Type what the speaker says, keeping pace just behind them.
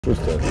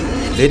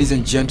Ladies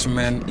and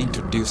gentlemen,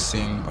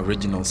 introducing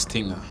original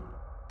Stinger.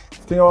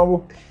 Stinger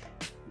mambo?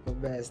 The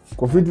best.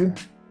 Kwa fiti?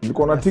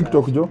 Niko na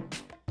TikTok jo?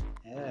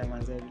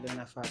 Manze vile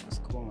nafaa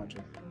kusukuma tu.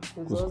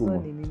 Kusukuma.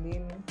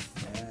 Nini?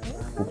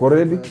 Uko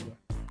ready?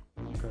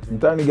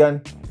 Mtani gani?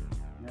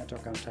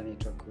 Natoka mtani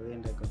tu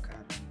kuenda kwa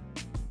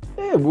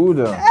Karen.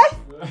 Buda.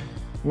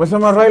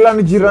 Umesema Raila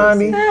ni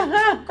jirani?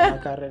 Kuna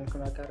Karen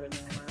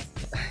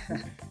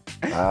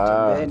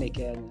Tumbeni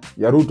Kenya.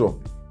 Ya Ruto.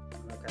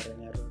 Kuna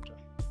Karen ya Ruto.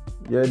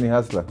 Yeye ni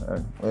hustler.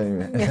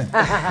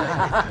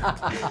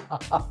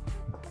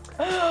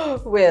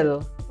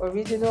 Well,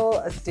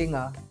 original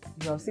Stinger.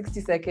 You have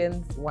 60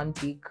 seconds, one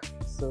take.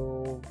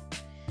 So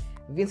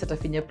Vince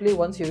atafinya play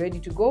once you're ready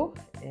to go,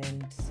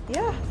 and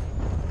yeah.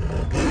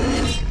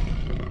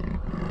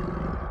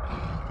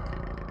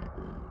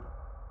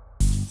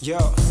 Yo,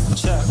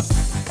 check.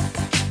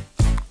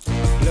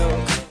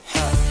 Look,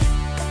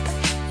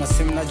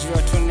 Masim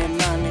najua tu ni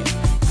nani.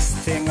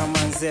 Stinger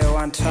manze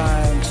one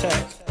time,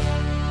 check.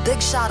 Big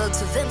shout out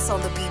to Vince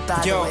on the beat,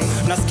 by the way.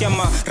 Nasikia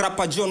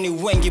rapper Johnny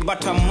wengi,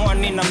 but I'm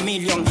 1 in a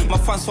million. My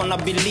fans wanna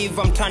believe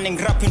I'm turning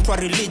rap into a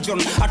religion.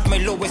 At my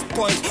lowest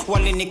point,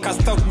 walini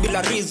cast out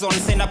bila reason.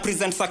 Say na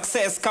present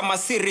success kama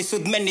series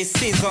with many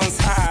seasons.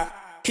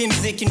 Hii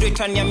mziki ndo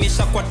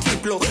itaniamisha kwa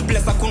tiplo.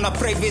 Bleza kuna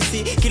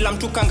privacy, kila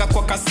mtu kanga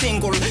kwa ka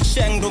single.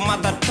 Sheng ndo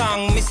mother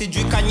tongue, misi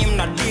jui kanyim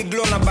na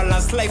diglo. Na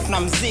balance life na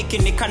mziki,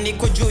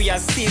 nikaniko juu ya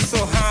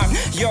siso.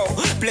 Yo,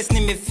 place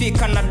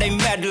nimefika na die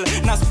medal.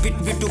 Na spit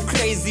vitu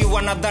crazy,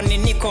 wanadhani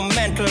niko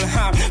mental.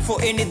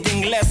 For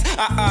anything less,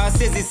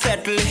 sezi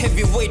settle.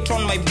 Heavy weight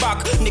on my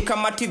back, ni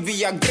kama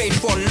TV ya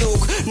great one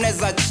look.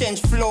 Neza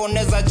change flow,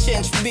 neza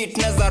change beat.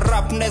 Neza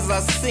rap,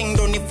 neza sing,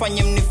 ndo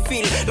nifanye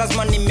mnifeel.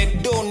 Lazima ni make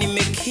dough, ni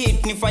make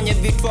hit. Nifanye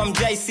vitu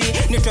amjaisi,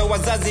 nitoe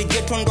wazazi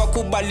geto ndo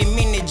kubali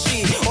mini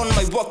G. On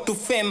my walk to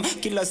fame,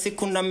 kila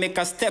siku na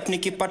make a step.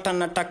 Nikipata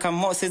nataka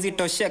more,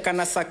 sezitosheka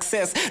na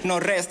success. No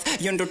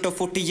rest, yo ndo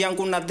tofauti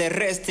yangu na the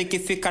rest.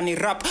 Ikifika ni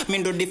rap, mi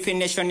ndo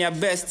definition ya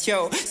best.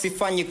 Yo,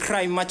 sifanyi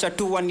crime, macha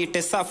tu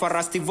wanite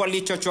safara. Steve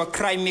walichochwa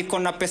crime, iko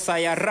na pesa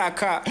ya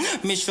raka.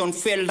 Mission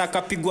failed,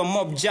 akapigwa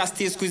mob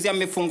justice. Kuzi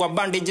amefungwa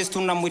bandages,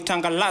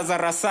 tunamwitanga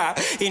Lazarus.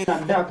 In a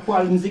dark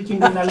world, mziki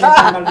ndo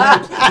naleta na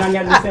light. Nani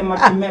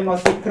alisema timeno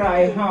si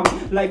cry.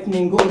 Life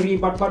ni ngori,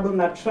 but bado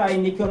na try.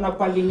 Nikiona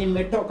pali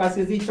nimetoka,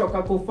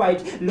 sizichoka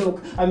kufight.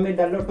 Look, I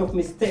made a lot of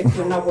mistakes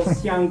when I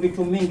was young.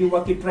 Vitu mingi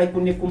wakitry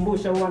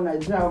kunikumbusha wana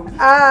jam.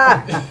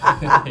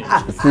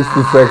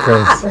 60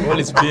 seconds.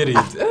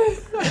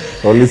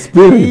 Holy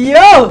Spirit.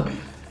 Yo!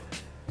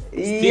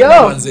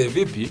 Stinger manze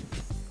vipi?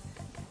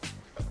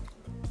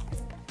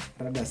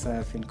 Rada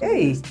safi.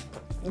 Hey,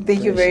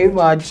 thank you very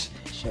much.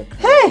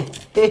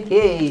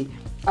 Hey.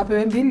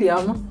 Ape mbili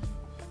ama?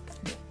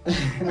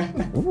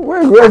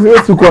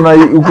 Wewe uko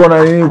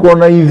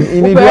na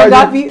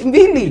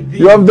mbili.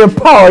 You have the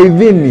power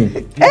within me.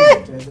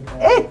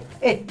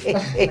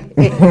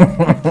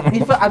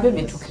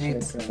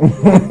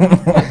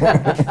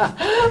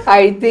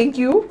 I thank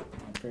you.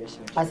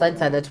 Asante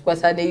sana, tukwa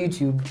sana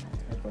YouTube.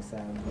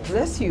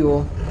 Bless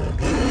you.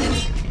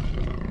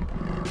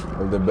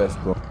 All the best,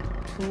 bro.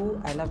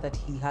 Two, I love that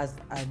he has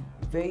a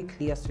very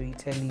clear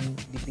storytelling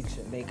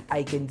depiction. Like,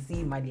 I can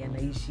see Mali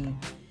anaishi,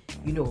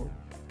 you know,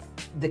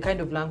 the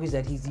kind of language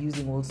that he's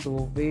using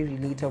also very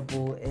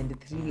relatable. And the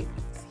three,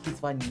 he's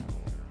funny.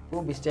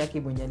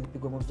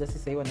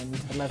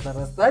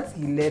 That's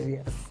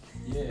hilarious.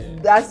 Yeah,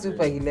 that's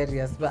super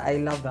hilarious. But I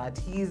love that.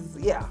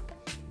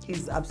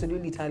 He's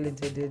absolutely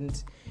talented.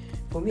 And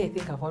for me, I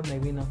think I found my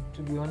winner,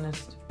 to be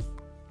honest.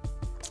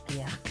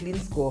 Yeah, clean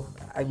score.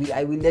 I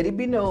will let it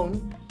be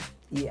known.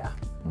 Yeah.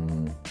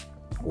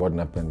 What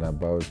happened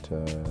about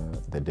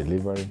the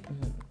delivery?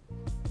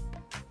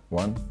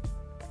 1,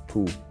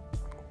 2.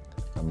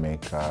 I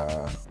make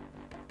a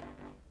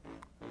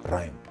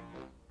rhyme,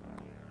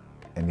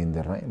 and in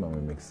the rhyme I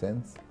will make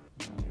sense,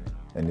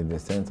 and in the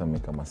sense I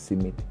make a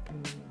masimit.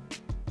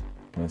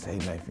 I say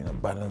life in a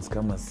balance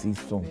kama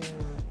siso,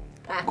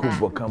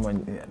 kubwa kama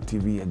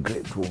TV a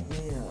great one.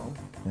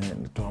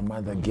 And to a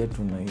mother get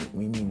to na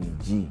mimi ni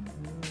G.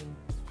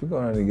 Speak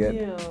on it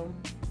again.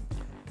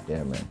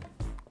 Yeah, man.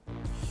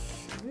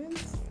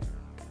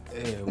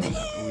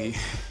 We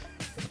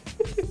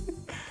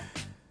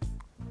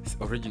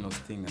original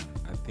Stinger.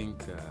 I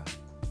think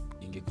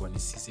ingekuwa ni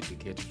sisi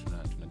pekee yetu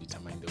tuna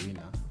determine the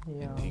winner.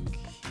 I think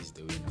he's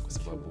the winner kwa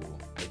sababu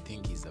I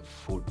think he's a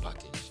full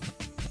package.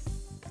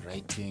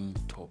 Writing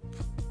top,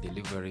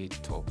 delivery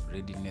top,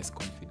 readiness,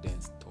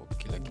 confidence top,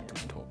 kila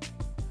kitu top.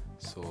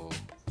 So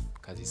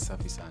kazi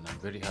safi sana. I'm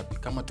very happy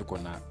kama tuko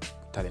na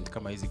talent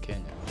kama hizi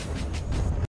Kenya.